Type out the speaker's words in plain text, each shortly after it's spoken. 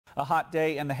A hot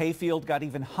day in the hayfield got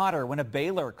even hotter when a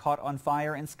baler caught on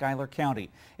fire in Schuyler County.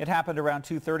 It happened around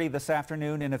 2:30 this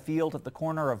afternoon in a field at the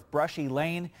corner of Brushy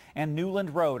Lane and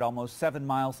Newland Road, almost 7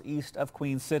 miles east of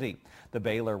Queen City. The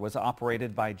baler was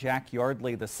operated by Jack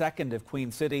Yardley II of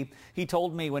Queen City. He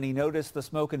told me when he noticed the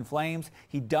smoke and flames,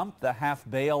 he dumped the half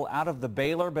bale out of the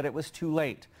baler, but it was too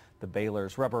late. The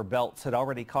baler's rubber belts had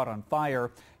already caught on fire.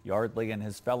 Yardley and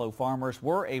his fellow farmers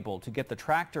were able to get the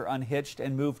tractor unhitched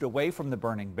and moved away from the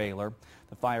burning baler.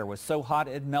 The fire was so hot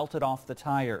it melted off the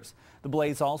tires. The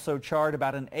blaze also charred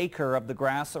about an acre of the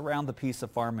grass around the piece of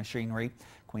farm machinery.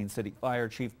 Queen City Fire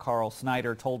Chief Carl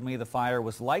Snyder told me the fire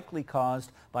was likely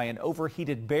caused by an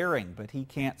overheated bearing, but he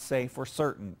can't say for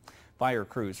certain. Fire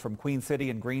crews from Queen City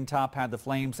and Greentop had the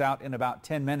flames out in about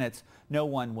 10 minutes. No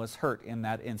one was hurt in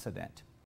that incident.